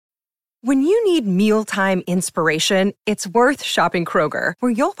When you need mealtime inspiration, it's worth shopping Kroger,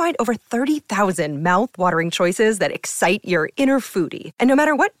 where you'll find over 30,000 mouth-watering choices that excite your inner foodie. And no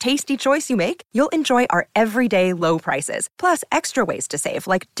matter what tasty choice you make, you'll enjoy our everyday low prices, plus extra ways to save,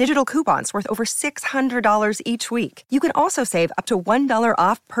 like digital coupons worth over $600 each week. You can also save up to $1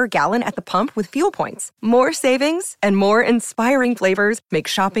 off per gallon at the pump with fuel points. More savings and more inspiring flavors make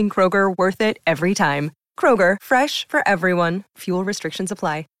shopping Kroger worth it every time. Kroger, fresh for everyone. Fuel restrictions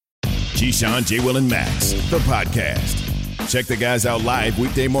apply. Keyshawn, J. Will, and Max, the podcast. Check the guys out live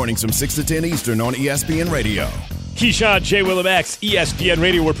weekday mornings from 6 to 10 Eastern on ESPN Radio. Keyshawn, J. Will, and Max, ESPN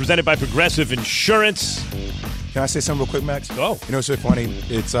Radio. We're presented by Progressive Insurance. Can I say something real quick, Max? Go. You know what's so funny?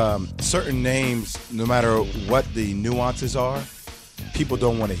 It's certain names, no matter what the nuances are, people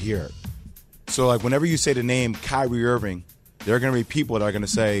don't want to hear it. So, like, whenever you say the name Kyrie Irving, there are going to be people that are going to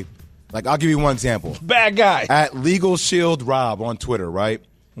say, like, I'll give you one example. Bad guy. At Legal Shield Rob on Twitter, right?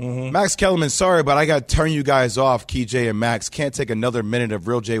 Mm-hmm. Max Kellerman, sorry, but I got to turn you guys off, Key J and Max. Can't take another minute of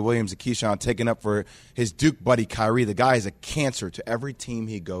Real J. Williams and Keyshawn taking up for his Duke buddy Kyrie. The guy is a cancer to every team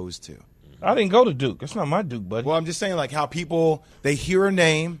he goes to. I didn't go to Duke. That's not my Duke, buddy. Well, I'm just saying, like, how people, they hear a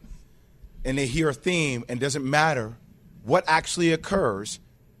name and they hear a theme, and it doesn't matter what actually occurs,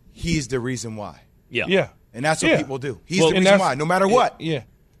 he's the reason why. Yeah. And that's what people do. He's the reason why, no matter what. Yeah.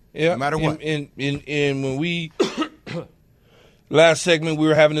 No matter what. And when we last segment we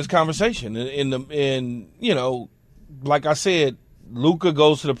were having this conversation, and you know, like I said, Luka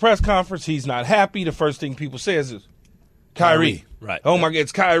goes to the press conference. He's not happy. The first thing people say is Kyrie. Right. Oh my God,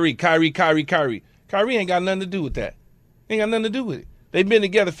 it's Kyrie. Kyrie ain't got nothing to do with that. Ain't got nothing to do with it. They've been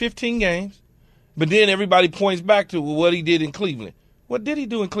together 15 games, but then everybody points back to what he did in Cleveland. What did he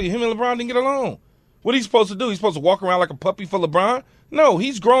do in Cleveland? Him and LeBron didn't get along. What he's supposed to do? He's supposed to walk around like a puppy for LeBron? No,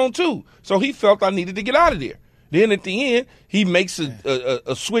 he's grown too. So he felt I needed to get out of there. Then at the end, he makes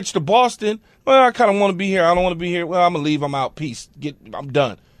a switch to Boston. Well, I kind of want to be here. I don't want to be here. Well, I'm going to leave. I'm out. Peace. I'm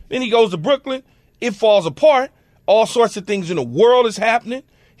done. Then he goes to Brooklyn. It falls apart. All sorts of things in the world is happening.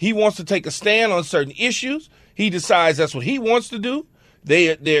 He wants to take a stand on certain issues. He decides that's what he wants to do.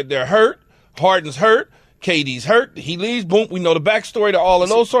 They're hurt. Harden's hurt. KD's hurt. He leaves. Boom. We know the backstory to all of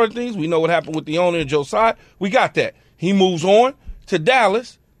those sort of things. We know what happened with the owner and Joe Tsai. We got that. He moves on to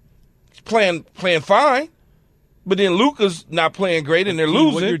Dallas. He's playing fine. But then Luka's not playing great, and they're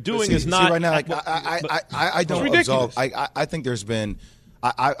losing. What you're doing is not. See, right now, like, I don't absolve. I think there's been.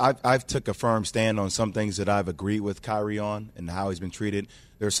 I've took a firm stand on some things that I've agreed with Kyrie on and how he's been treated.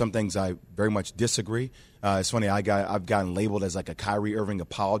 There's some things I very much disagree. It's funny. I've gotten labeled as like a Kyrie Irving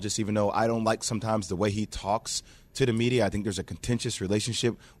apologist, even though I don't like sometimes the way he talks to the media. I think there's a contentious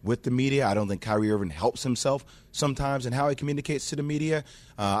relationship with the media. I don't think Kyrie Irving helps himself sometimes in how he communicates to the media.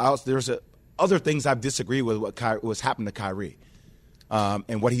 There's other things I've disagreed with what's happened to Kyrie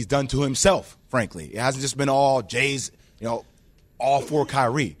and what he's done to himself, frankly. It hasn't just been all Jay's, all for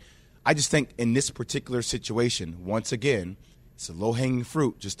Kyrie. I just think in this particular situation, once again, it's a low-hanging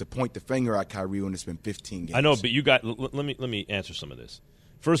fruit just to point the finger at Kyrie when it's been 15 games. I know, but let me answer some of this.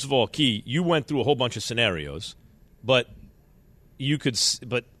 First of all, Key, you went through a whole bunch of scenarios, but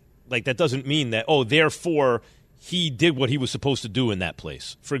that doesn't mean that, therefore he did what he was supposed to do in that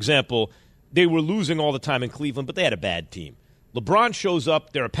place. For example, they were losing all the time in Cleveland, but they had a bad team. LeBron shows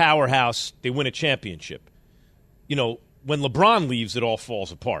up, they're a powerhouse, they win a championship. When LeBron leaves, it all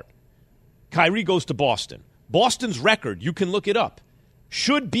falls apart. Kyrie goes to Boston. Boston's record, you can look it up,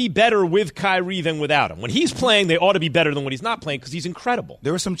 should be better with Kyrie than without him. When he's playing, they ought to be better than when he's not playing because he's incredible.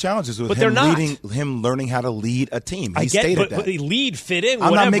 There were some challenges with but him learning how to lead a team. He stated that. But the lead fit in,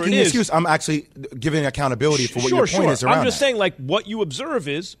 I'm whatever not making it an is. excuse. I'm actually giving accountability for what your point is around I'm just saying, like, what you observe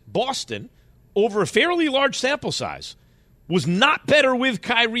is Boston, over a fairly large sample size, was not better with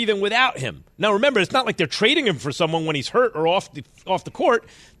Kyrie than without him. Now, remember, it's not like they're trading him for someone when he's hurt or off the court.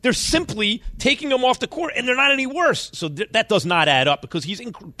 They're simply taking him off the court, and they're not any worse. So that does not add up because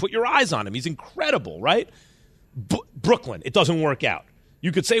put your eyes on him. He's incredible, right? Brooklyn, it doesn't work out.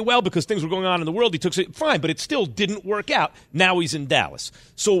 You could say, well, because things were going on in the world, he took it. Fine, but it still didn't work out. Now he's in Dallas.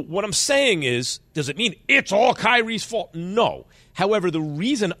 So what I'm saying is, does it mean it's all Kyrie's fault? No. However, the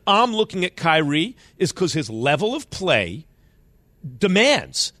reason I'm looking at Kyrie is because his level of play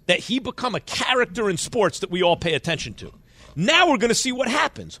demands that he become a character in sports that we all pay attention to. Now we're going to see what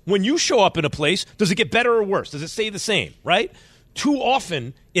happens. When you show up in a place, does it get better or worse? Does it stay the same, right? Too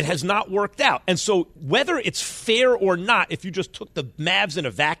often, it has not worked out. And so whether it's fair or not, if you just took the Mavs in a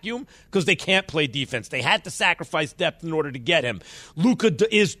vacuum, because they can't play defense, they had to sacrifice depth in order to get him. Luka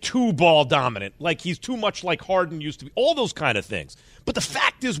is too ball dominant. Like, he's too much like Harden used to be. All those kind of things. But the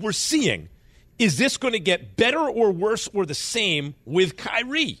fact is we're seeing Is this going to get better or worse or the same with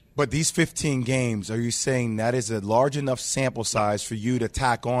Kyrie? But these 15 games, are you saying that is a large enough sample size for you to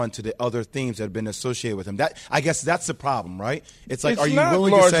tack on to the other themes that have been associated with him? That, I guess that's the problem, right? It's like, it's are you not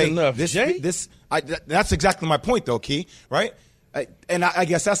willing large to say enough, this? Jay. That's exactly my point, though, Key. Right? And I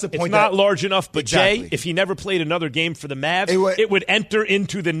guess that's the point. It's not large enough, but exactly. Jay, if he never played another game for the Mavs, it would enter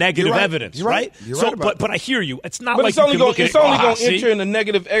into the negative evidence, You're right? You're right about but I hear you. It's not but like it's only going to enter in the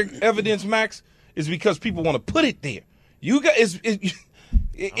negative evidence, Max, is because people want to put it there. You guys,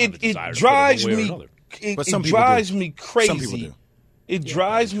 it drives me. It drives me crazy. Some people do. It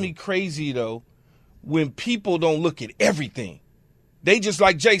drives me crazy though when people don't look at everything. They just,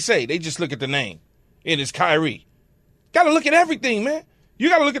 like Jay say, they just look at the name, and it's Kyrie. Got to look at everything, man. You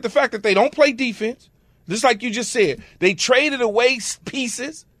got to look at the fact that they don't play defense. Just like you just said, they traded away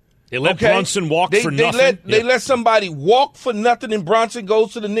pieces. They let Brunson walk for nothing. They let somebody walk for nothing, and Brunson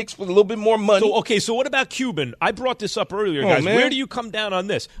goes to the Knicks for a little bit more money. So what about Cuban? I brought this up earlier, guys. Where do you come down on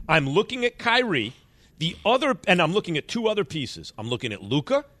this? I'm looking at Kyrie, and I'm looking at two other pieces. I'm looking at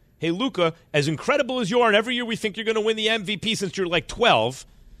Luka. Hey, Luka, as incredible as you are, and every year we think you're going to win the MVP since you're like 12,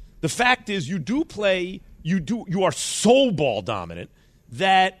 the fact is you are so ball dominant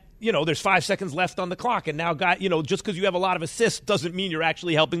that there's 5 seconds left on the clock, and now just because you have a lot of assists doesn't mean you're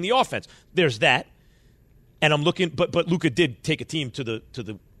actually helping the offense. There's that, and I'm looking, but Luka did take a team to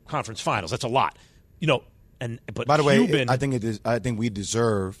the conference finals. That's a lot, But by the way, Cuban, I think we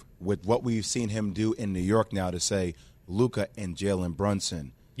deserve, with what we've seen him do in New York now, to say Luka and Jalen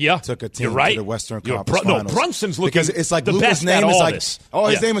Brunson. Took a team to the Western Conference Finals. No, Brunson's looking because it's like the Luka's best name at is all like this.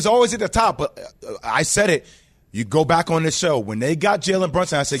 his name is always at the top. But I said it. You go back on the show when they got Jalen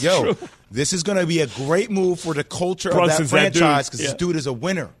Brunson. I said, this is going to be a great move for the culture Brunson's of that franchise because this dude is a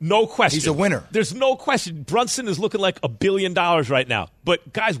winner. No question. He's a winner. There's no question. Brunson is looking like $1 billion right now.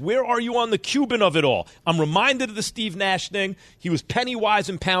 But, guys, where are you on the Cuban of it all? I'm reminded of the Steve Nash thing. He was penny wise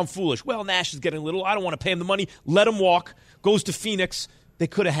and pound foolish. Well, Nash is getting a little. I don't want to pay him the money. Let him walk. Goes to Phoenix. They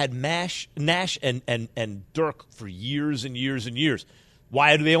could have had Nash and Dirk for years and years and years.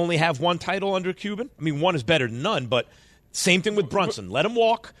 Why do they only have one title under Cuban? I mean, one is better than none, but same thing with Brunson. Let him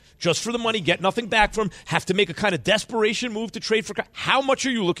walk just for the money, get nothing back from him, have to make a kind of desperation move to trade for. How much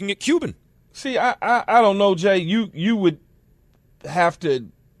are you looking at Cuban? See, I don't know, Jay. You would have to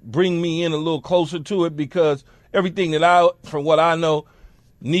bring me in a little closer to it because everything from what I know,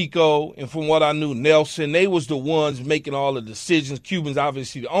 Nico, and from what I knew, Nelson, they was the ones making all the decisions. Cuban's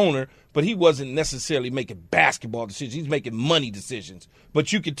obviously the owner, but he wasn't necessarily making basketball decisions. He's making money decisions.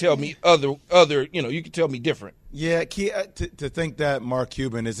 But you could tell me you could tell me different. Yeah, to think that Mark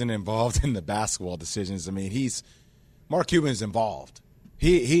Cuban isn't involved in the basketball decisions. I mean, Mark Cuban's involved.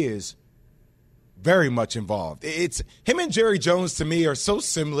 He is very much involved. It's him and Jerry Jones to me are so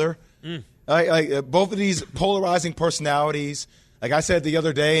similar. Like both of these polarizing personalities. Like I said the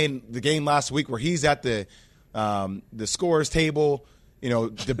other day in the game last week, where he's at the scorer's table,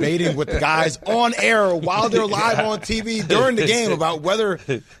 debating with the guys on air while they're live on TV during the game about whether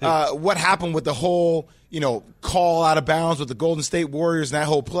what happened with the whole call out of bounds with the Golden State Warriors and that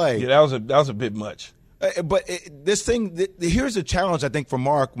whole play. Yeah, that was a bit much. But here's a challenge I think for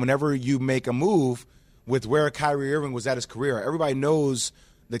Mark. Whenever you make a move with where Kyrie Irving was at his career, everybody knows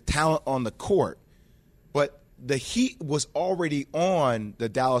the talent on the court, but the heat was already on the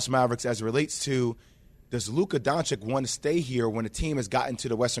Dallas Mavericks as it relates to, does Luka Doncic want to stay here when a team has gotten to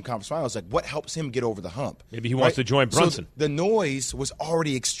the Western Conference Finals? Like, what helps him get over the hump? Maybe he wants to join Brunson. So the noise was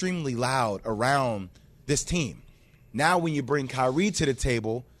already extremely loud around this team. Now when you bring Kyrie to the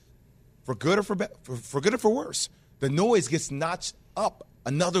table, for good or for worse, the noise gets notched up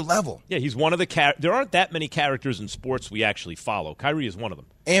another level. Yeah, he's one of the there aren't that many characters in sports we actually follow. Kyrie is one of them.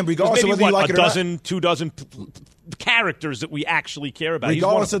 And regardless of whether you like it or not, 2 dozen characters that we actually care about.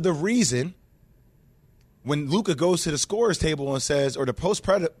 Regardless of the reason, when Luka goes to the scorer's table and says, or the post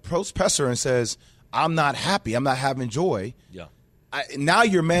presser and says, I'm not happy, I'm not having joy. Yeah. Now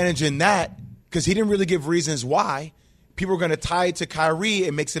you're managing that because he didn't really give reasons why. People are going to tie it to Kyrie.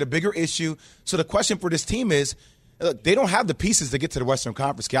 It makes it a bigger issue. So the question for this team is, look, they don't have the pieces to get to the Western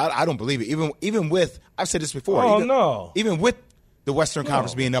Conference. I don't believe it. Even with, I've said this before. Even with the Western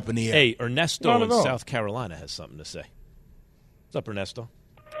Conference being up in the air. Hey, Ernesto in South Carolina has something to say. What's up, Ernesto?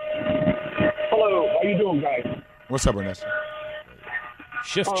 Hello. How you doing, guys? What's up, Ernesto?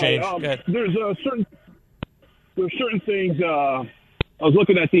 Shift change. There's certain things. I was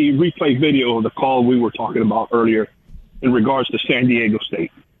looking at the replay video of the call we were talking about earlier in regards to San Diego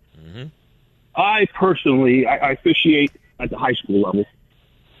State. Mm-hmm. I personally, I officiate at the high school level.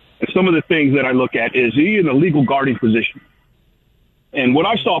 And some of the things that I look at is he in a legal guarding position. And what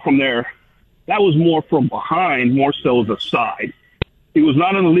I saw from there that was more from behind, more so the side. He was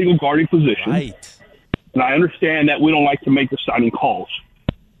not in a legal guarding position. Right. And I understand that we don't like to make the signing calls.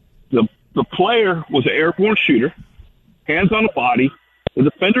 The player was an airborne shooter, hands on the body. The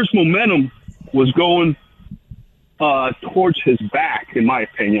defender's momentum was going towards his back, in my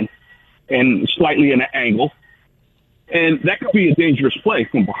opinion, and slightly in an angle. And that could be a dangerous play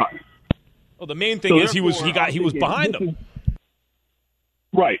from behind. Well, the main thing is he was behind him.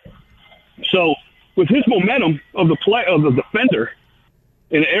 Right. So with his momentum of the defender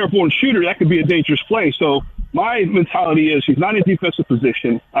and an airborne shooter, that could be a dangerous play. So my mentality is he's not in defensive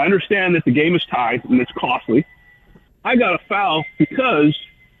position. I understand that the game is tied and it's costly. I got a foul because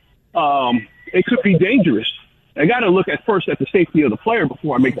it could be dangerous. I got to look at the safety of the player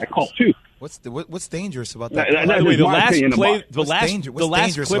before I make that call too. What's dangerous about that? By the way, the last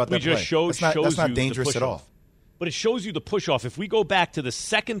clip we just showed that's not dangerous at all. But it shows you the push-off. If we go back to the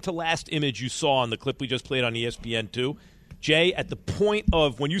second-to-last image you saw on the clip we just played on ESPN2, Jay, at the point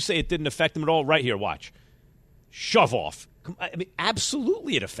of when you say it didn't affect him at all, right here, watch. Shove off. I mean,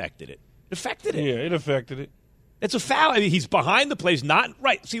 absolutely it affected it. It affected it. Yeah, it affected it. It's a foul. I mean, he's behind the plays, not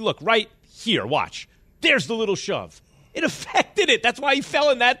right. See, look, right here, watch. There's the little shove. It affected it. That's why he fell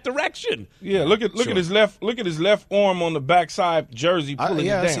in that direction. Yeah, look at his left arm on the backside jersey pulling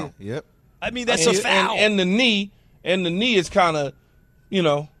it down. Yep. I mean, that's a foul. And the knee is kind of,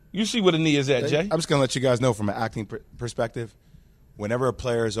 you see where the knee is at, Jay. I'm just going to let you guys know from an acting perspective, whenever a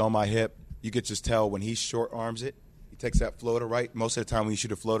player is on my hip, you could just tell when he short arms it, he takes that floater, right? Most of the time when you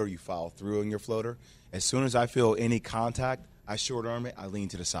shoot a floater, you foul through in your floater. As soon as I feel any contact, I short arm it, I lean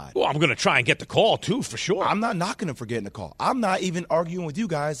to the side. Well, I'm going to try and get the call, too, for sure. I'm not knocking him for getting the call. I'm not even arguing with you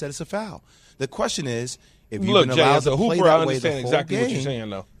guys that it's a foul. The question is, if you've been allowed to play that way the whole game, what you're saying,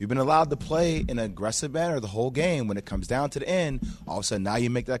 though. You've been allowed to play in an aggressive manner the whole game. When it comes down to the end, all of a sudden now you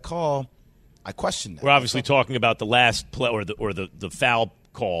make that call. I question that. We're obviously talking about the last play or the foul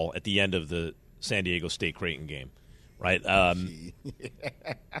call at the end of the San Diego State-Creighton game, right?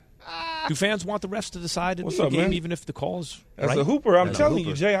 Do fans want the refs to decide in the game, man? Even if the call is right? As a hooper, I'm telling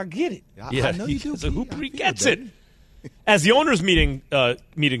you, Jay, I get it. Yeah, I know you do. As a hooper, he gets it. As the owners'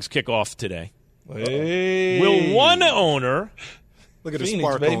 meetings kick off today, will one owner, look at the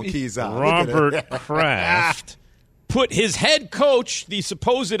sparkle on Keys out, Robert Kraft, put his head coach, the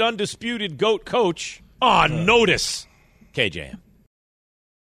supposed undisputed GOAT coach, on notice? KJM.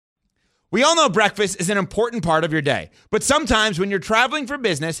 We all know breakfast is an important part of your day, but sometimes when you're traveling for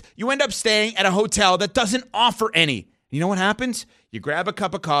business, you end up staying at a hotel that doesn't offer any. You know what happens? You grab a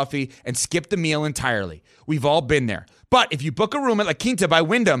cup of coffee and skip the meal entirely. We've all been there. But if you book a room at La Quinta by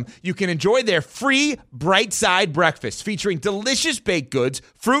Wyndham, you can enjoy their free Bright Side breakfast featuring delicious baked goods,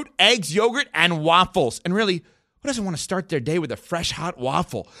 fruit, eggs, yogurt, and waffles. And really, who doesn't want to start their day with a fresh, hot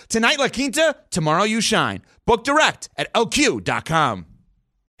waffle? Tonight, La Quinta, tomorrow you shine. Book direct at lq.com.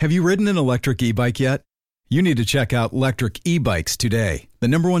 Have you ridden an electric e-bike yet? You need to check out Lectric E-Bikes today, the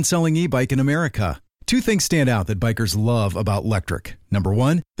 #1 selling e-bike in America. Two things stand out that bikers love about Lectric. Number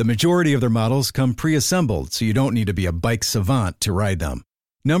one, the majority of their models come pre-assembled, so you don't need to be a bike savant to ride them.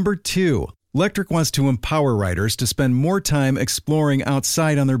 Number two, Lectric wants to empower riders to spend more time exploring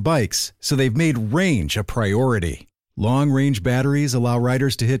outside on their bikes, so they've made range a priority. Long-range batteries allow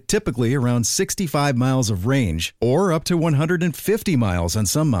riders to hit typically around 65 miles of range or up to 150 miles on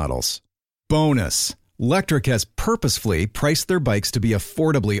some models. Bonus, Lectric has purposefully priced their bikes to be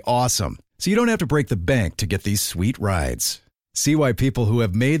affordably awesome, so you don't have to break the bank to get these sweet rides. See why people who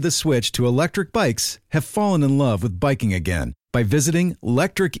have made the switch to electric bikes have fallen in love with biking again by visiting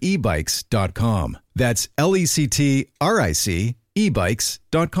lectricebikes.com. That's LECTRIC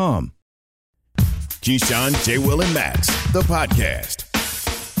ebikes.com. Keyshawn, J. Will, and Max, the podcast.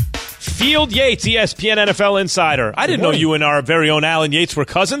 Field Yates, ESPN NFL Insider. I didn't know you and our very own Alan Yates were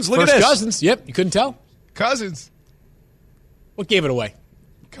cousins. Look at this. Cousins. Yep, you couldn't tell. Cousins. What gave it away?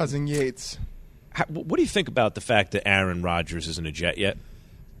 Cousin Yates. What do you think about the fact that Aaron Rodgers isn't a Jet yet?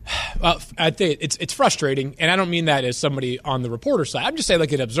 Well, I think it's frustrating, and I don't mean that as somebody on the reporter side. I'm just saying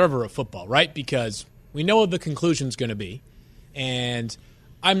like an observer of football, right? Because we know what the conclusion's going to be, and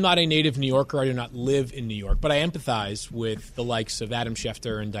I'm not a native New Yorker. I do not live in New York, but I empathize with the likes of Adam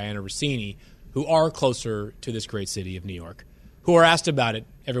Schefter and Diana Rossini, who are closer to this great city of New York, who are asked about it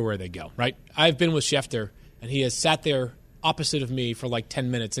everywhere they go, right? I've been with Schefter, and he has sat there opposite of me for like 10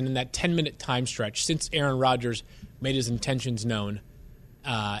 minutes, and in that 10-minute time stretch, since Aaron Rodgers made his intentions known,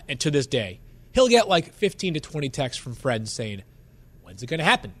 and to this day, he'll get like 15 to 20 texts from friends saying, when's it going to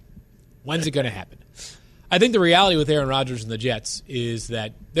happen? When's it going to happen? I think the reality with Aaron Rodgers and the Jets is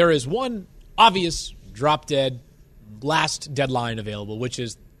that there is one obvious drop-dead last deadline available, which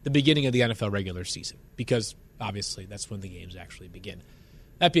is the beginning of the NFL regular season, because obviously that's when the games actually begin.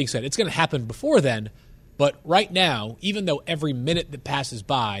 That being said, it's going to happen before then, but right now, even though every minute that passes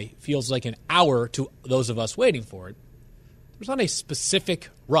by feels like an hour to those of us waiting for it, there's not a specific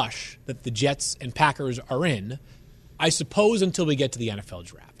rush that the Jets and Packers are in, I suppose, until we get to the NFL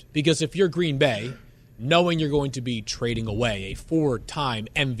draft. Because if you're Green Bay, knowing you're going to be trading away a 4-time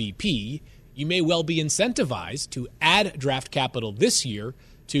MVP, you may well be incentivized to add draft capital this year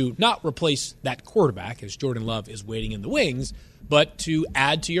to not replace that quarterback, as Jordan Love is waiting in the wings, but to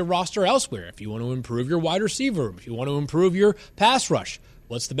add to your roster elsewhere. If you want to improve your wide receiver room, if you want to improve your pass rush,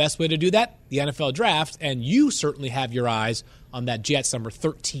 what's the best way to do that? The NFL draft, and you certainly have your eyes on that Jets number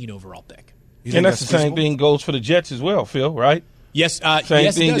 13 overall pick. And that's the same thing goes for the Jets as well, Phil, right? Yes.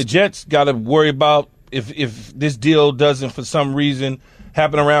 Same thing. The Jets got to worry about if this deal doesn't, for some reason,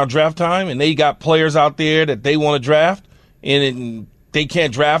 happen around draft time, and they got players out there that they want to draft, and they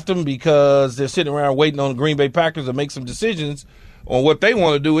can't draft them because they're sitting around waiting on the Green Bay Packers to make some decisions on what they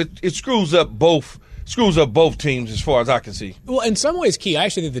want to do. It screws up both teams as far as I can see. Well, in some ways, Key, I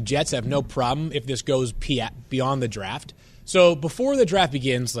actually think the Jets have no problem if this goes beyond the draft. So before the draft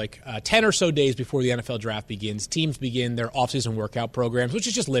begins, 10 or so days before the NFL draft begins, teams begin their offseason workout programs, which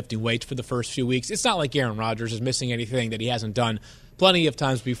is just lifting weights for the first few weeks. It's not like Aaron Rodgers is missing anything that he hasn't done plenty of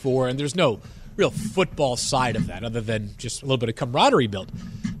times before, and there's no real football side of that other than just a little bit of camaraderie built.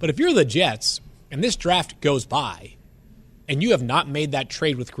 But if you're the Jets and this draft goes by and you have not made that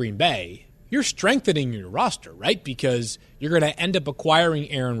trade with Green Bay, you're strengthening your roster, right? Because you're going to end up acquiring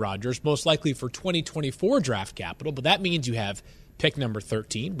Aaron Rodgers, most likely for 2024 draft capital, but that means you have pick number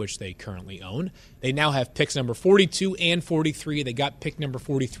 13, which they currently own. They now have picks number 42 and 43. They got pick number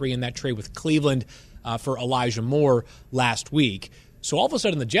 43 in that trade with Cleveland for Elijah Moore last week. So all of a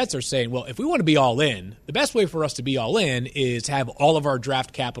sudden the Jets are saying, well, if we want to be all in, the best way for us to be all in is to have all of our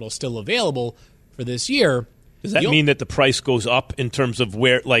draft capital still available for this year. Does that mean that the price goes up in terms of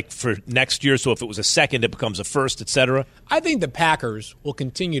where, for next year? So if it was a second, it becomes a first, et cetera? I think the Packers will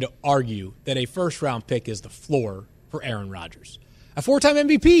continue to argue that a first-round pick is the floor for Aaron Rodgers. A 4-time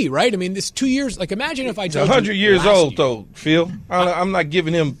MVP, right? I mean, this 2 years. Imagine if I told you 100 years old, though, Phil. I'm not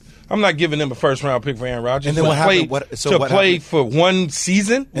giving him a first-round pick for Aaron Rodgers. And then what happens? Play for one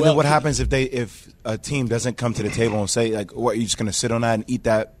season? And then what happens if a team doesn't come to the table and say, what, are you just going to sit on that and eat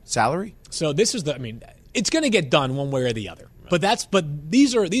that salary? So this is it's going to get done one way or the other. But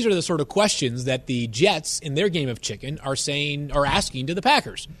these are the sort of questions that the Jets in their game of chicken are asking to the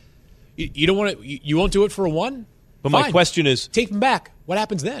Packers. You don't want to. You won't do it for a one. But Fine. My question is, take them back. What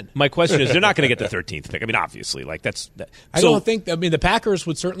happens then? My question is, they're not going to get the 13th pick. I mean, obviously, that's. I don't think. I mean, the Packers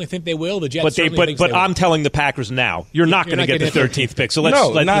would certainly think they will. The Jets, but I'm telling the Packers now, you're not going to get the 13th pick. So let's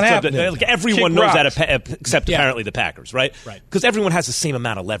everyone knows that except apparently the Packers, right? Right. Because everyone has the same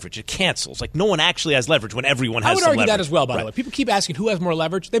amount of leverage. It cancels. No one actually has leverage when everyone has. I would some argue leverage. that as well. By the way, people keep asking who has more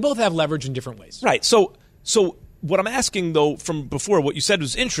leverage. They both have leverage in different ways. Right. So what I'm asking though, from before, what you said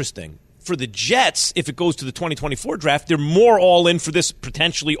was interesting. For the Jets, if it goes to the 2024 draft, they're more all in for this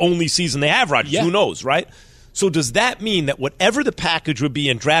potentially only season they have Rodgers. Yeah. Who knows, right? So does that mean that whatever the package would be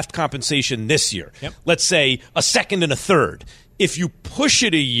in draft compensation this year, let's say a second and a third, if you push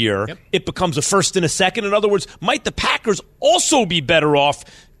it a year, it becomes a first and a second? In other words, might the Packers also be better off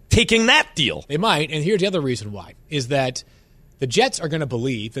taking that deal? They might, and here's the other reason why, is that the Jets are going to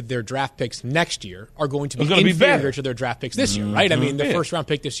believe that their draft picks next year are going to be inferior to their draft picks this year, right? I mean, the first-round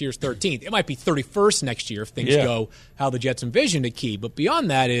pick this year is 13th. It might be 31st next year if things go how the Jets envisioned it, Key. But beyond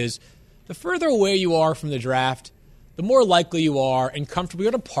that is the further away you are from the draft, the more likely you are and comfortable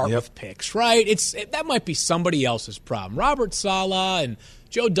you're going to part with picks, right? That might be somebody else's problem. Robert Saleh and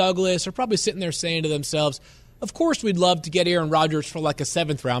Joe Douglas are probably sitting there saying to themselves, of course, we'd love to get Aaron Rodgers for a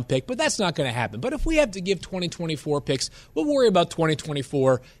 7th-round pick, but that's not going to happen. But if we have to give 2024 picks, we'll worry about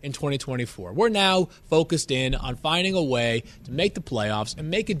 2024 and 2024. We're now focused in on finding a way to make the playoffs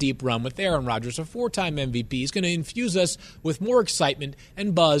and make a deep run with Aaron Rodgers, a 4-time MVP. He's going to infuse us with more excitement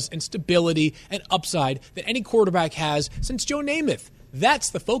and buzz and stability and upside than any quarterback has since Joe Namath.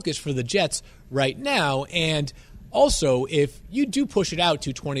 That's the focus for the Jets right now, and also, if you do push it out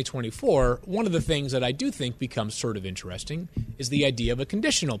to 2024, one of the things that I do think becomes sort of interesting is the idea of a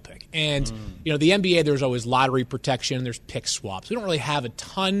conditional pick. And, the NBA, there's always lottery protection, there's pick swaps. We don't really have a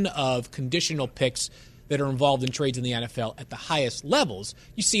ton of conditional picks that are involved in trades in the NFL at the highest levels.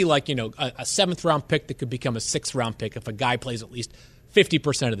 You see, a 7th-round pick that could become a 6th-round pick if a guy plays at least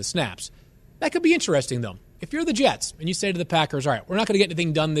 50% of the snaps. That could be interesting, though. If you're the Jets and you say to the Packers, all right, we're not going to get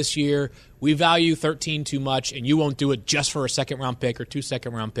anything done this year, we value 13 too much, and you won't do it just for a 2nd-round pick or 2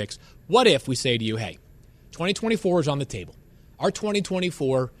 second-round picks, what if we say to you, hey, 2024 is on the table. our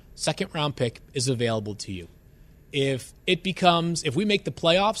 2024 second-round pick is available to you. If we make the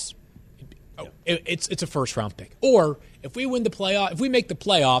playoffs, it's a first-round pick. Or if we make the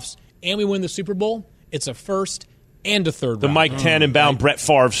playoffs and we win the Super Bowl, it's a first and a third. The Mike Tannenbaum, Brett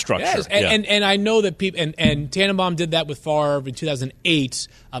Favre structure. Yes, and I know that people and Tannenbaum did that with Favre in 2008.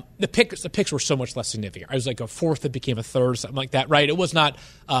 The picks were so much less significant. It was like a fourth that became a third, something like that. Right? It was not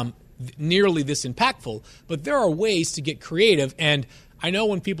nearly this impactful. But there are ways to get creative. And I know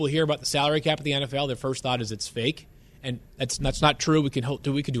when people hear about the salary cap of the NFL, their first thought is it's fake, and that's not true. We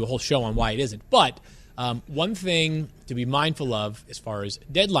could do a whole show on why it isn't, but. One thing to be mindful of as far as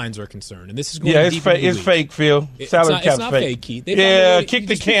deadlines are concerned, and this is going deep into the it's fake, Phil. Salary cap's it's not fake, Keith. Kick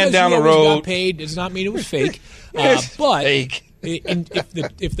the can down the road. Got paid does not mean it was fake. But fake.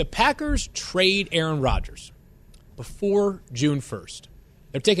 If the Packers trade Aaron Rodgers before June 1st,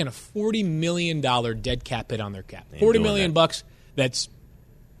 they're taking a $40 million dead cap hit on their cap. $40 million bucks that's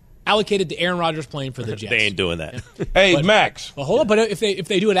allocated to Aaron Rodgers playing for the Jets. They ain't doing that. Hey, Max. Well, hold on. But if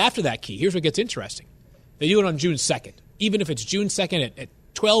they do it after that, Key, here's what gets interesting. They do it on June 2nd. Even if it's June 2nd at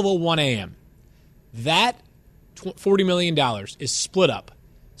 12:01 a.m., that $40 million is split up.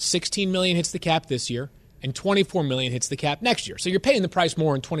 $16 million hits the cap this year, and $24 million hits the cap next year. So you're paying the price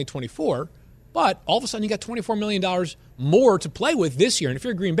more in 2024, but all of a sudden you got $24 million more to play with this year. And if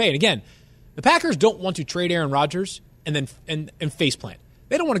you're Green Bay, and again, the Packers don't want to trade Aaron Rodgers and then faceplant.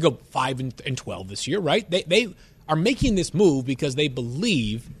 They don't want to go 5-12 this year, right? They are making this move because they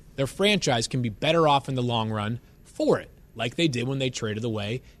believe their franchise can be better off in the long run for it, like they did when they traded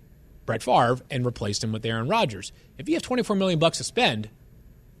away Brett Favre and replaced him with Aaron Rodgers. If you have $24 million to spend,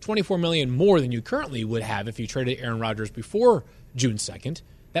 $24 million more than you currently would have if you traded Aaron Rodgers before June 2nd,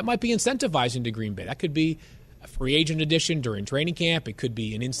 that might be incentivizing to Green Bay. That could be a free agent addition during training camp. It could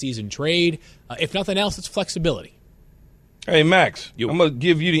be an in-season trade. If nothing else, it's flexibility. Hey, Max, I'm going to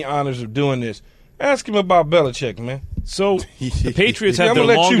give you the honors of doing this. Ask him about Belichick, man. So the Patriots have their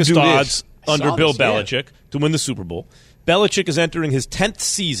longest odds under Bill Belichick to win the Super Bowl. Belichick is entering his 10th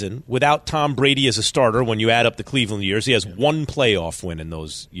season without Tom Brady as a starter when you add up the Cleveland years. He has one playoff win in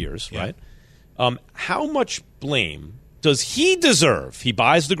those years, right? How much blame does he deserve? He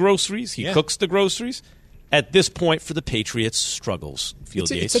buys the groceries. He cooks the groceries. At this point for the Patriots' struggles, Field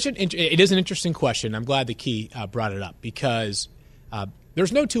Yates. It is an interesting question. I'm glad the Key brought it up because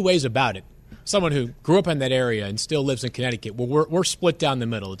there's no two ways about it. Someone who grew up in that area and still lives in Connecticut, well, we're split down the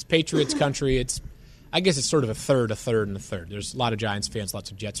middle. It's Patriots country. I guess it's sort of a third, and a third. There's a lot of Giants fans,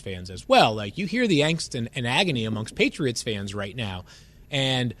 lots of Jets fans as well. Like you hear the angst and agony amongst Patriots fans right now.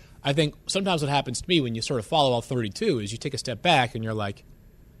 And I think sometimes what happens to me when you sort of follow all 32 is you take a step back and you're like,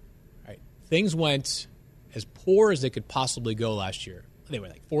 all right, things went as poor as they could possibly go last year. They were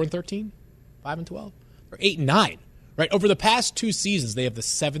like 4-13, 5-12, or 8-9. Right, over the past two seasons, they have the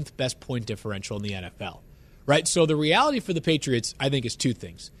 7th best point differential in the NFL. Right, so the reality for the Patriots, I think, is two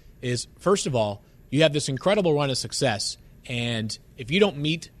things. Is first of all, you have this incredible run of success, and if you don't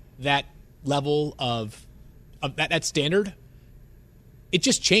meet that level of that standard, it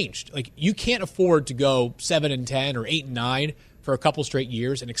just changed. Like you can't afford to go 7-10 or 8-9 for a couple straight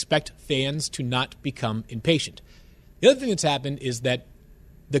years and expect fans to not become impatient. The other thing that's happened is that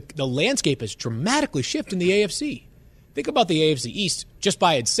the landscape has dramatically shifted in the AFC. Think about the AFC East just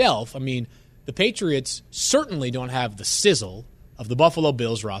by itself. I mean, the Patriots certainly don't have the sizzle of the Buffalo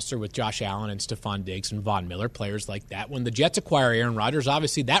Bills roster with Josh Allen and Stephon Diggs and Von Miller, players like that. When the Jets acquire Aaron Rodgers,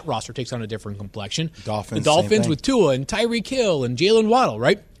 obviously that roster takes on a different complexion. The Dolphins with Tua and Tyreek Hill and Jalen Waddle,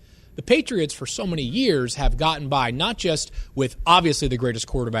 right? The Patriots for so many years have gotten by not just with obviously the greatest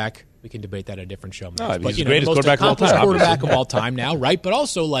quarterback. We can debate that at a different show. No, but, he's the greatest quarterback of all time. Quarterback of all time now, right? But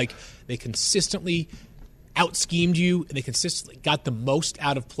also like they consistently out-schemed you, and they consistently got the most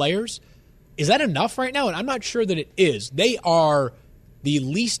out of players. Is that enough right now? And I'm not sure that it is. They are the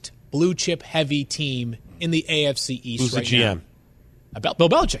least blue-chip heavy team in the AFC East Who's right the GM? Now. Bill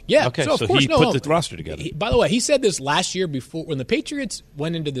Belichick, yeah. Okay, so, so he put the roster together. By the way, he said this last year before when the Patriots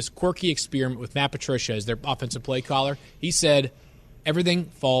went into this quirky experiment with Matt Patricia as their offensive play caller. He said, everything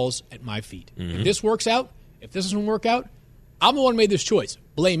falls at my feet. Mm-hmm. If this works out, if this doesn't work out, I'm the one who made this choice.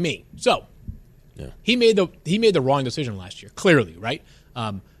 Blame me. So he made the wrong decision last year, clearly, right?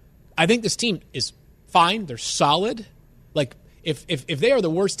 I think this team is fine. They're solid. Like, if they are the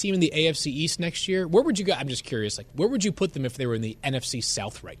worst team in the AFC East next year, where would you go? I'm just curious. Like, where would you put them if they were in the NFC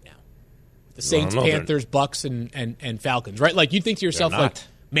South right now? The Saints, Panthers, Bucks, and Falcons, right? Like, you think to yourself, like,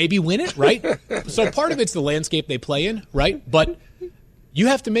 maybe win it, right? So part of it's the landscape they play in, right? But you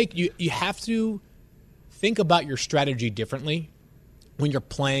have to you have to think about your strategy differently when you're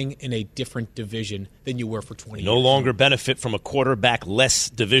playing in a different division than you were for 20 years. No longer benefit from a quarterback-less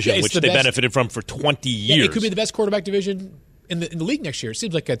division, which they benefited from for 20 years. Yeah, it could be the best quarterback division in the league next year. It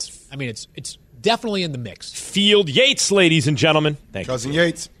seems like it's definitely in the mix. Field Yates, ladies and gentlemen. Thank you. Cousin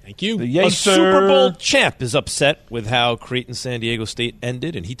Yates. Thank you. A Super Bowl champ is upset with how Creighton San Diego State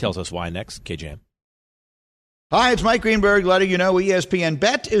ended, and he tells us why next. K-Jam. Hi, it's Mike Greenberg letting you know ESPN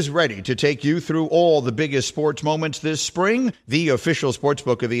Bet is ready to take you through all the biggest sports moments this spring. The official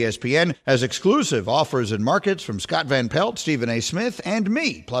sportsbook of ESPN has exclusive offers and markets from Scott Van Pelt, Stephen A. Smith, and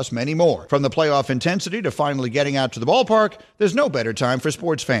me, plus many more. From the playoff intensity to finally getting out to the ballpark, there's no better time for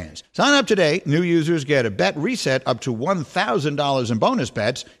sports fans. Sign up today. New users get a bet reset up to $1,000 in bonus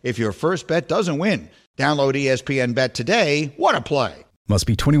bets if your first bet doesn't win. Download ESPN Bet today. What a play. Must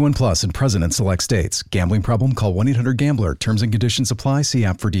be 21 plus and present in select states. Gambling problem? Call 1-800-GAMBLER. Terms and conditions apply. See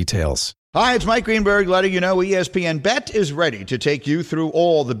app for details. Hi, it's Mike Greenberg letting you know ESPN Bet is ready to take you through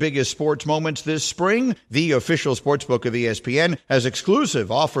all the biggest sports moments this spring. The official sportsbook of ESPN has exclusive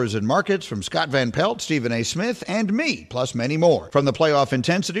offers and markets from Scott Van Pelt, Stephen A. Smith, and me, plus many more. From the playoff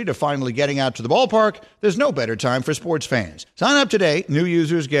intensity to finally getting out to the ballpark, there's no better time for sports fans. Sign up today. New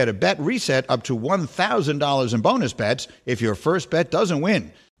users get a bet reset up to $1,000 in bonus bets if your first bet doesn't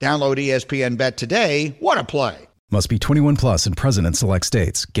win. Download ESPN Bet today. What a play. Must be 21 plus and present in select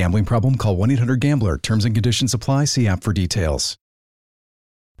states. Gambling problem? Call 1-800-GAMBLER. Terms and conditions apply. See app for details.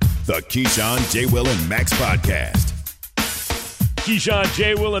 The Keyshawn, J. Will, and Max podcast. Keyshawn,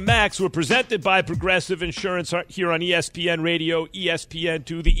 J. Will, and Max were presented by Progressive Insurance here on ESPN Radio,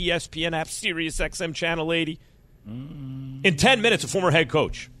 ESPN2, the ESPN app, Sirius XM Channel 80. In 10 minutes, a former head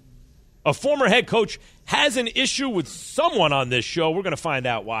coach has an issue with someone on this show. We're going to find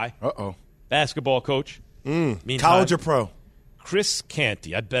out why. Uh-oh. Basketball coach. Meantime, college or pro? Chris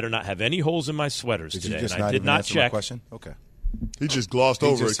Canty. I better not have any holes in my sweaters today. You just I did not check. My question? Okay. He just glossed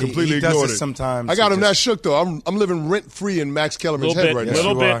over it, completely ignored it. Sometimes I got him that shook though. I'm living rent free in Max Kellerman's head right now.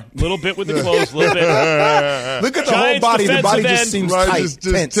 Little bit with the clothes, little bit. Look at the whole body. The body just seems tight, just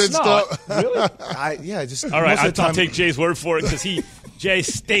tensed up. Really? All right. I'll take Jay's word for it because Jay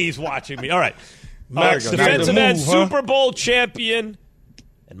stays watching me. All right. Max, defensive end, Super Bowl champion.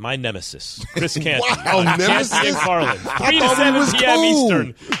 And my nemesis, Chris Canty. Wow, nemesis? Canty and Carlin. 3 to 7 p.m.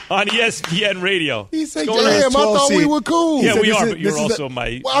 Eastern on ESPN Radio. He said, damn, I thought we were cool. Yeah, we are, but you're also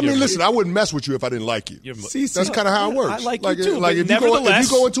my... Well, I mean, listen, I wouldn't mess with you if I didn't like you. That's kind of how it works. I like you too, like if you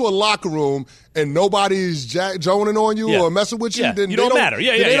go into a locker room and nobody's joning on you or messing with you, then you don't matter.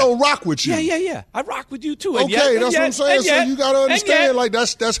 They don't rock with you. Yeah. I rock with you too. Okay, that's what I'm saying. So you got to understand, like,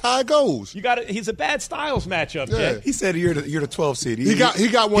 that's how it goes. He's a bad styles matchup, Jay. He said you're the 12 seed. He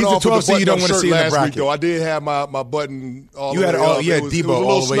got one off of the button-up shirt last week, though. I did have my button all the way up. You had Debo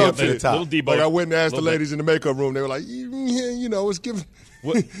all the way up to the top. Like I went and asked the ladies in the makeup room. They were like, it's giving...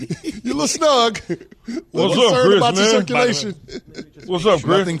 You're a little snug. What's up, Chris, about the circulation. What's up,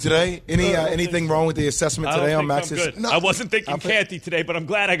 Chris? Nothing today? Anything wrong with the assessment today on Max's? No, I wasn't thinking Canty today, but I'm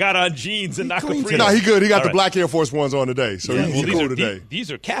glad I got on jeans and not capris. No, he good. He got the black Air Force Ones on today, so he's cool today.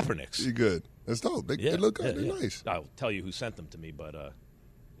 These are Kaepernicks. He good. That's dope. They look good. They're nice. I'll tell you who sent them to me, but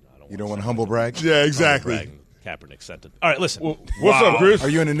you don't want to humble brag? Yeah, exactly. Kaepernick sent them. All right, listen. What's up, Chris? Are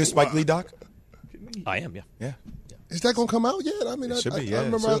you in the new Spike Lee doc? I am, yeah. Is that going to come out yet? I mean, I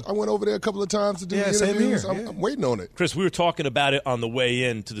remember I went over there a couple of times to do the interviews. I'm waiting on it. Chris, we were talking about it on the way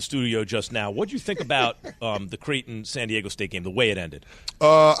in to the studio just now. What do you think about the Creighton-San Diego State game, the way it ended?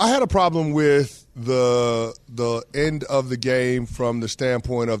 I had a problem with the end of the game from the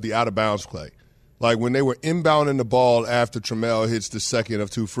standpoint of the out-of-bounds play. Like when they were inbounding the ball after Trammell hits the second of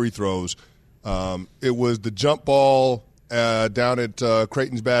 2 free throws, it was the jump ball down at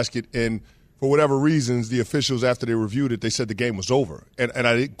Creighton's basket, and for whatever reasons, the officials, after they reviewed it, they said the game was over. And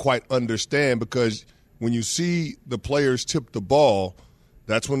I didn't quite understand because when you see the players tip the ball,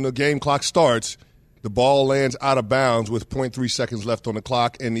 that's when the game clock starts. The ball lands out of bounds with 0.3 seconds left on the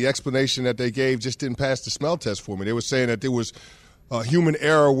clock, and the explanation that they gave just didn't pass the smell test for me. They were saying that there was human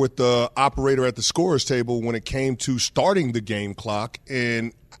error with the operator at the scorer's table when it came to starting the game clock,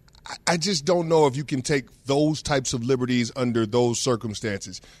 and I just don't know if you can take those types of liberties under those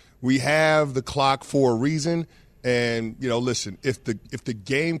circumstances. We have the clock for a reason, and listen, if the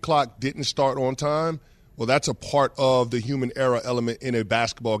game clock didn't start on time, well, that's a part of the human error element in a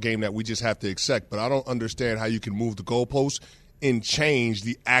basketball game that we just have to accept. But I don't understand how you can move the goalposts and change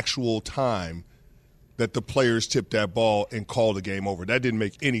the actual time that the players tipped that ball and called the game over. That didn't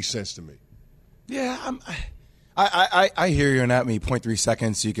make any sense to me. Yeah, I hear you on that. 0.3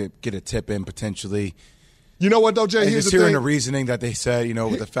 seconds, you could get a tip in potentially. You know what, though, Jay? And here's just the hearing thing. the reasoning that they said,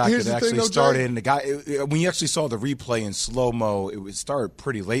 with the fact that it actually started, and the guy, when you actually saw the replay in slow-mo, it started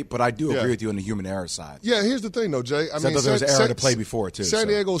pretty late, but I do agree with you on the human error side. Yeah, here's the thing, though, Jay. I thought there was an error to play before, too. San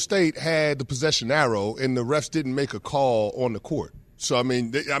Diego State had the possession arrow, and the refs didn't make a call on the court. So, I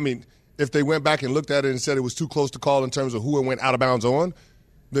mean, if they went back and looked at it and said it was too close to call in terms of who it went out of bounds on,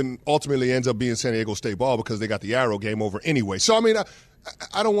 then ultimately it ends up being San Diego State ball because they got the arrow game over anyway. So, I mean,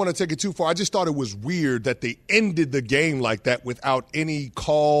 I don't want to take it too far. I just thought it was weird that they ended the game like that without any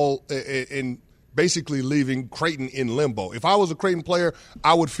call and basically leaving Creighton in limbo. If I was a Creighton player,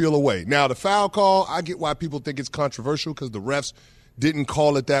 I would feel away. Now, the foul call, I get why people think it's controversial because the refs didn't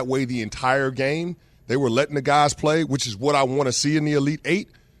call it that way the entire game. They were letting the guys play, which is what I want to see in the Elite Eight.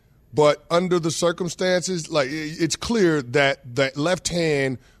 But under the circumstances, it's clear that that left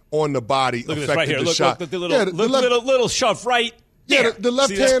hand on the body affected the shot. Look, the little shove right. Yeah, the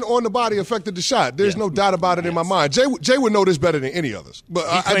left hand on the body affected the shot. There's no doubt about it in my mind. Jay would know this better than any of us.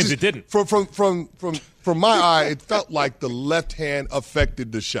 But he claims it didn't. From my eye, it felt like the left hand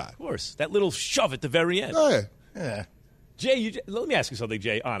affected the shot. Of course, that little shove at the very end. Oh, yeah. Jay, let me ask you something,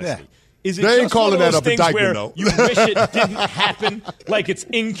 Jay, honestly. Yeah. Is it they ain't just calling one of those that up things indictment, where though. you wish it didn't happen, like it's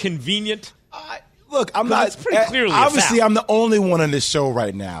inconvenient? Look, I'm not. It's pretty clearly obviously, a foul. I'm the only one on this show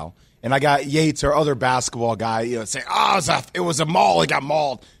right now, and I got Yates or other basketball guy, saying, it was a maul. He got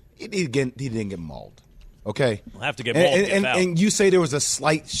mauled. He didn't get mauled. Okay, we'll have to get mauled. And you say there was a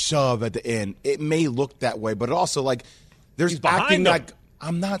slight shove at the end. It may look that way, but also there's acting like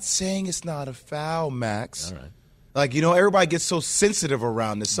I'm not saying it's not a foul, Max. All right. Everybody gets so sensitive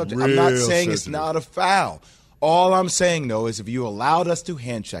around this subject. I'm not saying it's not a foul. All I'm saying, though, is if you allowed us to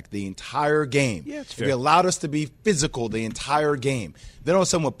hand check the entire game, if you allowed us to be physical the entire game, then all of a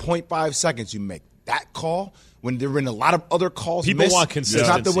sudden with 0.5 seconds you make that call when there have been a lot of other calls People missed. want consistency. It's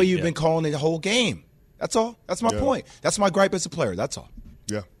not the way you've been calling the whole game. That's all. That's my point. That's my gripe as a player. That's all.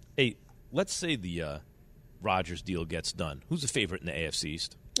 Yeah. Hey, let's say the Rodgers deal gets done. Who's the favorite in the AFC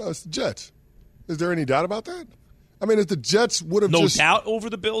East? No, it's the Jets. Is there any doubt about that? I mean, if the Jets would have no doubt over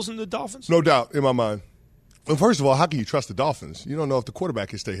the Bills and the Dolphins? No doubt in my mind. Well, first of all, how can you trust the Dolphins? You don't know if the quarterback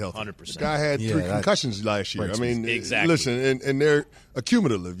can stay healthy. 100%. The guy had 3 concussions last year. I mean, exactly. Listen, and they're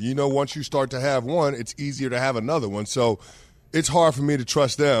accumulative. Once you start to have one, it's easier to have another one. So it's hard for me to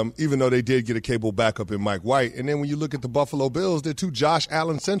trust them, even though they did get a capable backup in Mike White. And then when you look at the Buffalo Bills, they're too Josh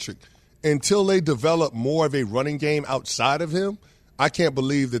Allen-centric. Until they develop more of a running game outside of him, I can't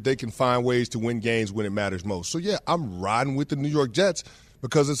believe that they can find ways to win games when it matters most. So, yeah, I'm riding with the New York Jets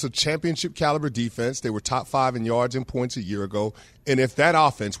because it's a championship-caliber defense. They were top 5 in yards and points a year ago. And if that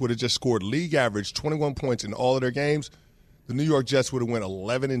offense would have just scored league average 21 points in all of their games, the New York Jets would have went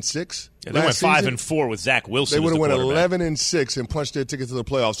 11-6. Yeah, they went 5-4 with Zach Wilson. They would have went 11-6 and punched their ticket to the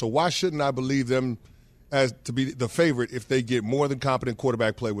playoffs. So why shouldn't I believe them as to be the favorite if they get more than competent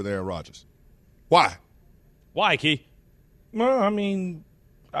quarterback play with Aaron Rodgers? Why? Why, Key? Well, I mean,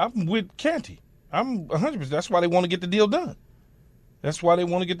 I'm with Canty. I'm 100%. That's why they want to get the deal done. That's why they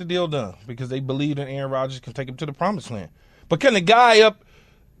want to get the deal done, because they believe that Aaron Rodgers can take him to the promised land. But can the guy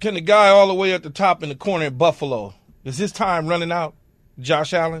all the way at the top in the corner at Buffalo, is his time running out,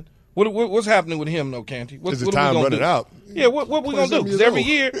 Josh Allen? What's happening with him, though, Canty? Is the time running out? Yeah, what we going to do? Because every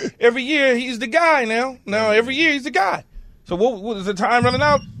year he's the guy now. Now, every year he's the guy. So what is the time running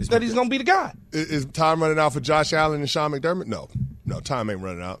out that he's going to be the guy? Is time running out for Josh Allen and Sean McDermott? No, time ain't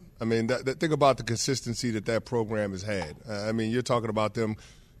running out. I mean, think about the consistency that program has had. I mean, you're talking about them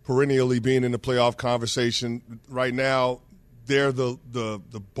perennially being in the playoff conversation. Right now, they're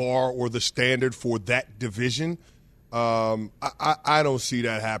the bar or the standard for that division. I don't see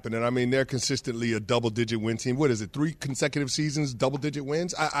that happening. I mean, they're consistently a double-digit win team. What is it, 3 consecutive seasons, double-digit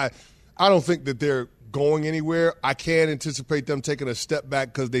wins? I don't think that they're going anywhere. I can't anticipate them taking a step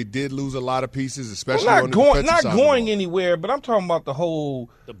back because they did lose a lot of pieces, especially on the defensive side. Not going anywhere, but I'm talking about the whole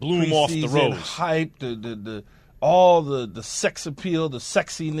bloom off the rose hype, all the sex appeal, the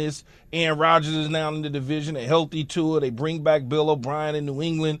sexiness. Aaron Rodgers is now in the division, a healthy tour. They bring back Bill O'Brien in New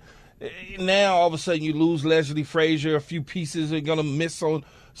England. Now all of a sudden you lose Leslie Frazier. A few pieces are going to miss on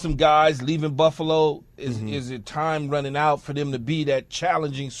some guys leaving Buffalo. Is it time running out for them to be that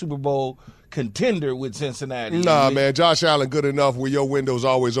challenging Super Bowl contender with Cincinnati? Nah, man, Josh Allen good enough where your window's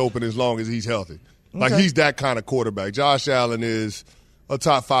always open as long as he's healthy. Like, he's that kind of quarterback. Josh Allen is a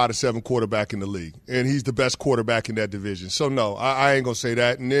top 5 to 7 quarterback in the league, and he's the best quarterback in that division. So, no, I ain't going to say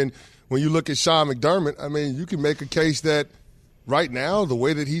that. And then when you look at Sean McDermott, I mean, you can make a case that right now, the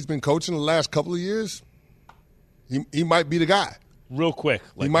way that he's been coaching the last couple of years, he might be the guy. Real quick.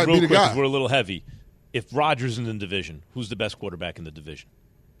 He might be the guy. We're a little heavy. If Rodgers is in the division, who's the best quarterback in the division?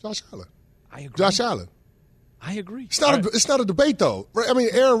 Josh Allen. I agree. Josh Allen. I agree. It's not a debate, though. Right? I mean,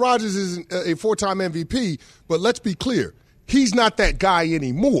 Aaron Rodgers is a 4-time MVP, but let's be clear. He's not that guy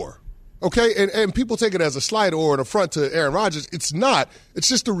anymore. Okay? And people take it as a slight or an affront to Aaron Rodgers. It's not. It's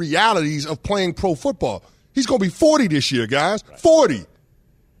just the realities of playing pro football. He's going to be 40 this year, guys. Right. 40.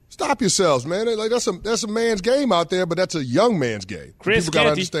 Stop yourselves, man. Like that's a man's game out there, but that's a young man's game. Chris, people got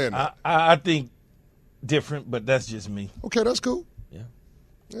to understand that. I think different, but that's just me. Okay, that's cool.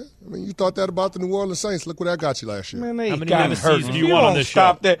 Yeah, I mean, you thought that about the New Orleans Saints. Look what that got you last year. Man, they got hurt. Do you want on this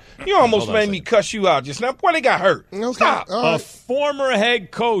show? That. You almost made me cuss you out just now. Boy, they got hurt. Okay. Stop. A former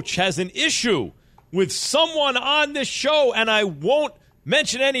head coach has an issue with someone on this show, and I won't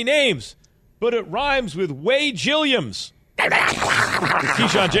mention any names, but it rhymes with Way Gilliams.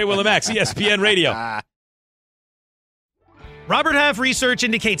 Keyshawn, J. Will and Max, ESPN Radio. Robert Half research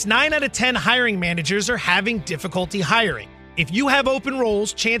indicates 9 out of 10 hiring managers are having difficulty hiring. If you have open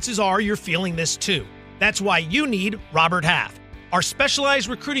roles, chances are you're feeling this too. That's why you need Robert Half. Our specialized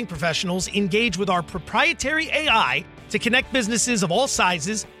recruiting professionals engage with our proprietary AI to connect businesses of all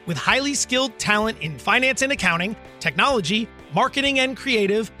sizes with highly skilled talent in finance and accounting, technology, marketing and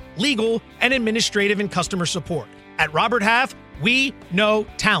creative, legal, and administrative and customer support. At Robert Half, we know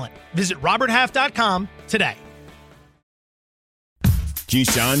talent. Visit roberthalf.com today.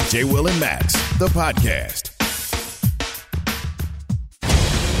 Keyshawn, J. Will, and Max, the podcast.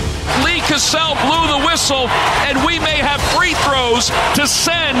 Lee Cassell blew the whistle, and we may have free throws to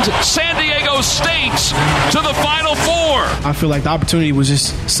send San Diego State to the Final Four. I feel like the opportunity was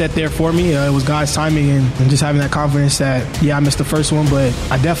just set there for me. It was God's timing and just having that confidence that, I missed the first one, but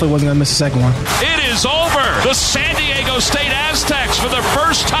I definitely wasn't going to miss the second one. It is over. The San Diego State Aztecs, for the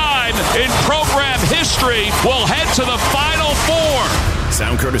first time in program history, will head to the Final Four.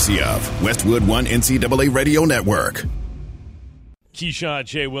 Sound courtesy of Westwood One NCAA Radio Network. Keyshawn,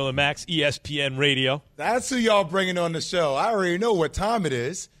 J. Will and Max, ESPN Radio. That's who y'all bringing on the show. I already know what time it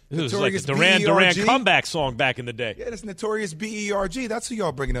is. It was like a Duran comeback song back in the day. Yeah, that's Notorious B.E.R.G. That's who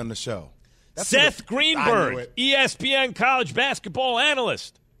y'all bringing on the show. Seth Greenberg, ESPN college basketball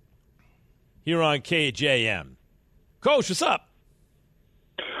analyst, here on KJM. Coach, what's up?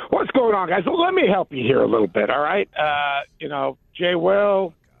 What's going on, guys? Well, let me help you here a little bit, all right? J.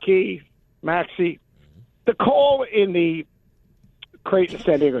 Will, Key, Maxie, the call in the Creighton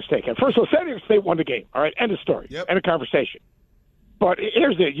San Diego State game. First of all, San Diego State won the game, all right? End of story. Yep. End of conversation. But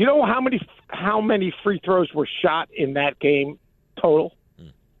here's it. You know how many free throws were shot in that game total?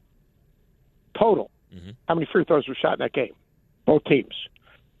 Total. Mm-hmm. How many free throws were shot in that game? Both teams.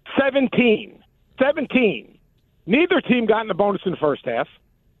 17. Neither team got in the bonus in the first half.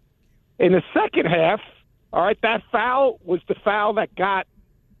 In the second half, all right, that foul was the foul that got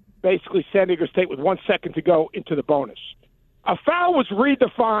basically San Diego State with 1 second to go into the bonus. A foul was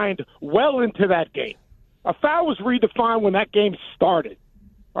redefined well into that game. A foul was redefined when that game started.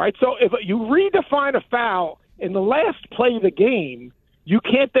 All right, so if you redefine a foul in the last play of the game, you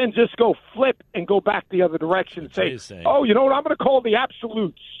can't then just go flip and go back the other direction and say, oh, you know what, I'm going to call the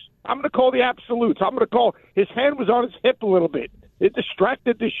absolutes. I'm going to call his hand was on his hip a little bit. It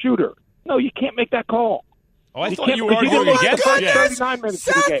distracted the shooter. No, you can't make that call. Oh, I thought you were arguing against it. 39 minutes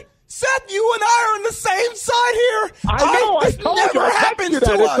of the game. Seth, you and I are on the same side here. I know. I told you. Never happens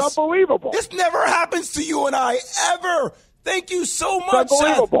to us. It's unbelievable. This never happens to you and I ever. Thank you so much, it's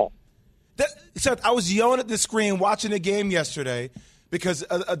unbelievable. Seth, I was yelling at the screen watching the game yesterday because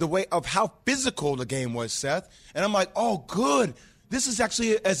of the way of how physical the game was, Seth. And I'm like, oh, good. This is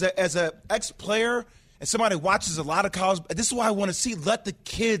actually, as a ex-player and somebody who watches a lot of college, this is what I want to see. Let the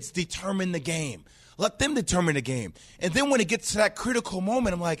kids determine the game. Let them determine the game. And then when it gets to that critical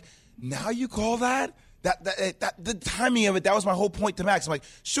moment, I'm like, now you call that? That the timing of it, that was my whole point to Max. I'm like,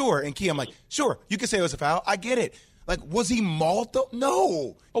 sure. And Key, I'm like, sure, you can say it was a foul. I get it. Like, was he mauled though?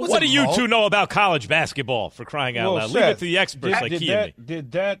 No. Well, what do you two know about college basketball, for crying out loud? Seth, leave it to the experts like Key and me.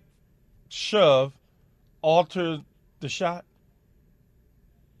 Did that shove alter the shot?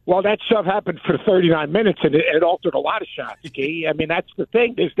 Well, that shove happened for 39 minutes, and it altered a lot of shots, Key. I mean, that's the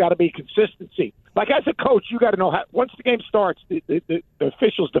thing. There's got to be consistency. Like, as a coach, you got to know how, once the game starts, the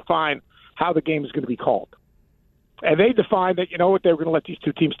officials define how the game is going to be called. And they define that, you know what, they were going to let these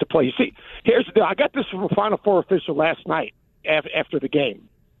two teams to play. You see, here's the deal. I got this from a Final Four official last night after the game.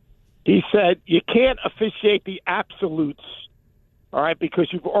 He said, you can't officiate the absolutes, all right, because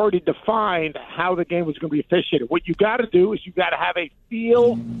you've already defined how the game was going to be officiated. What you got to do is you got to have a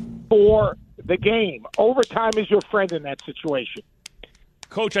feel for the game. Overtime is your friend in that situation.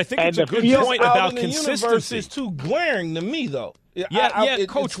 Coach, I think it's a good point about consistency. The universe is too glaring to me, though.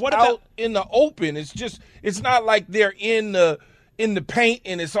 Coach. What out about in the open? It's not like they're in the paint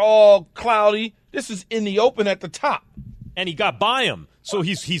and it's all cloudy. This is in the open at the top. And he got by him. So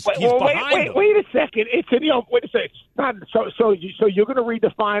he's behind him. Wait a second. It's in the open. Wait a second. It's not, so you're going to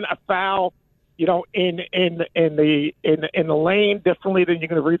redefine a foul, in the lane differently than you're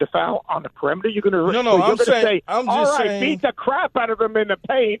going to read the foul on the perimeter. You're going to I'm just saying, beat the crap out of him in the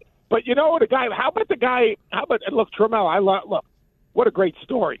paint. But how about Trammell? Look, what a great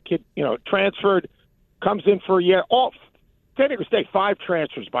story. Kid, transferred, comes in for a year off. San Diego State, 5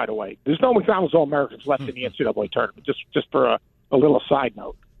 transfers, by the way. There's no McDonald's All-Americans left in the NCAA tournament. Just for a little side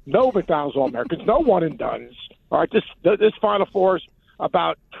note, no McDonald's All-Americans, no one-and-dones. All right, this Final Four is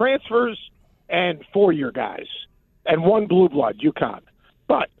about transfers and 4-year guys, and 1 blue blood, UConn.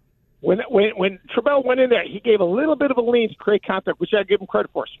 But when Trammell went in there, he gave a little bit of a lean to create contact, which I give him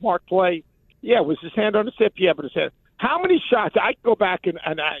credit for. Smart play. Yeah, was his hand on his hip? Yeah, but his hand. How many shots? I can go back and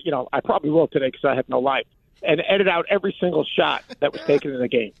I probably will today because I have no life, and edit out every single shot that was taken in the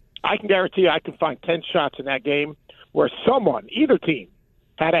game. I can guarantee you I can find 10 shots in that game where someone, either team,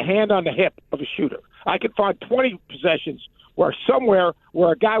 had a hand on the hip of a shooter. I could find 20 possessions where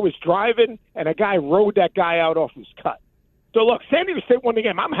a guy was driving and a guy rode that guy out off his cut. So, look, San Diego State won the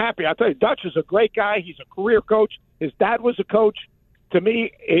game. I'm happy. I'll tell you, Dutch is a great guy. He's a career coach. His dad was a coach. To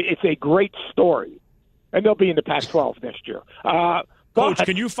me, it's a great story. And they'll be in the Pac-12 next year. Coach,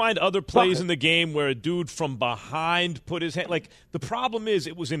 can you find other plays in the game where a dude from behind put his hand? Like, the problem is,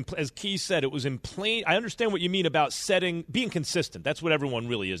 it was in, as Key said, it was in plain. I understand what you mean about being consistent. That's what everyone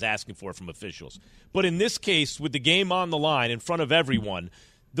really is asking for from officials. But in this case, with the game on the line in front of everyone,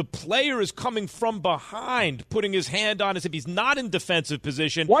 the player is coming from behind, putting his hand on his hip. He's not in defensive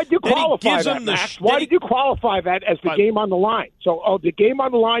position. Why did you qualify that, Max? Why did you qualify that as the game on the line? So, the game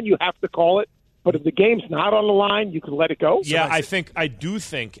on the line, you have to call it. But if the game's not on the line, you can let it go? Yeah, I do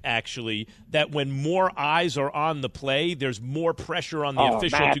think, actually, that when more eyes are on the play, there's more pressure on the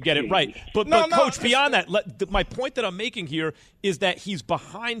official to get it right. But Coach, beyond that, my point that I'm making here is that he's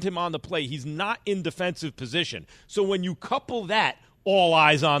behind him on the play. He's not in defensive position. So when you couple that, all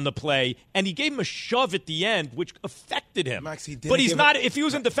eyes on the play, and he gave him a shove at the end, which affected him. Max, but he's not. If he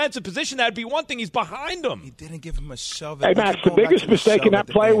was in defensive position, that'd be one thing. He's behind him. He didn't give him a shove. Hey, Max, the biggest mistake in that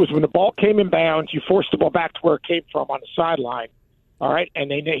play was when the ball came in bounds, you forced the ball back to where it came from on the sideline. All right,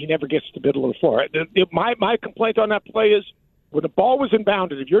 and he never gets to the middle of the floor. My complaint on that play is when the ball was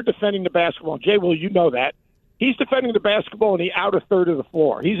inbounded, if you're defending the basketball, Jay, Will, you know that he's defending the basketball in the outer third of the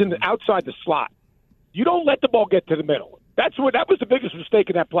floor. He's outside the slot. You don't let the ball get to the middle. That was the biggest mistake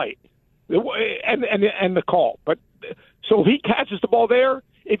in that play, and the call. But so if he catches the ball there,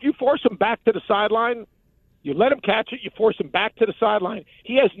 if you force him back to the sideline, you let him catch it. You force him back to the sideline.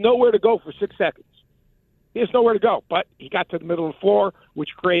 He has nowhere to go for 6 seconds. He has nowhere to go. But he got to the middle of the floor, which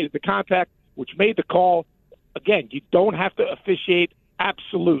created the contact, which made the call. Again, you don't have to officiate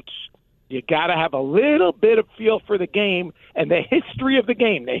absolutes. You got to have a little bit of feel for the game and the history of the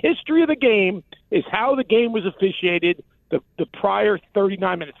game. The history of the game is how the game was officiated the prior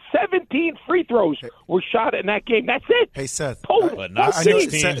 39 minutes. 17 free throws were shot in that game. That's it. Hey, Seth. But not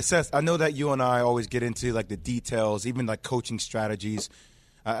 16. Seth, I know that you and I always get into like the details, even like coaching strategies.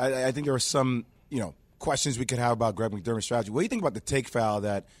 I think there are some, questions we could have about Greg McDermott's strategy. What do you think about the take foul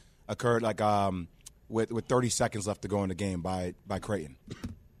that occurred with 30 seconds left to go in the game by Creighton?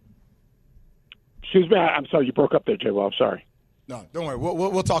 Excuse me, I'm sorry, you broke up there, Jay. Well, I'm sorry. No, don't worry.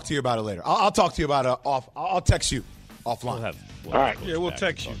 We'll talk to you about it later. I'll talk to you about it off. I'll text you offline. All right. Yeah, we'll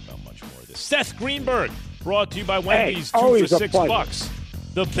text you. About much more of this. Seth Greenberg, brought to you by Wendy's. 2 for $6.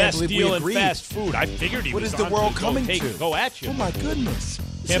 The best deal in fast food. I figured he was. What is the world coming to? Go at you. Oh my goodness!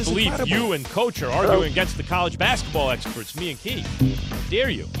 Can't believe you and Coach are arguing against the college basketball experts. Me and Key. How dare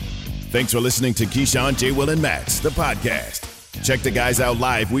you? Thanks for listening to Keyshawn, J. Will, and Max, the podcast. Check the guys out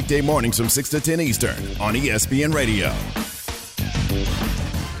live weekday mornings from 6 to 10 Eastern on ESPN Radio.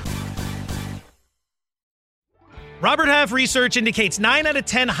 Robert Half research indicates 9 out of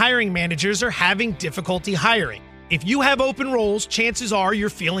 10 hiring managers are having difficulty hiring. If you have open roles, chances are you're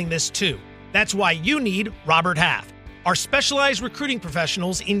feeling this too. That's why you need Robert Half. Our specialized recruiting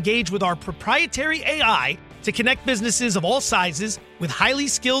professionals engage with our proprietary AI to connect businesses of all sizes with highly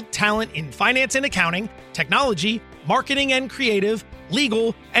skilled talent in finance and accounting, technology, marketing and creative,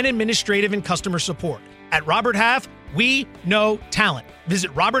 legal, and administrative and customer support. At Robert Half, we know talent.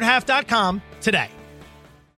 Visit roberthalf.com today.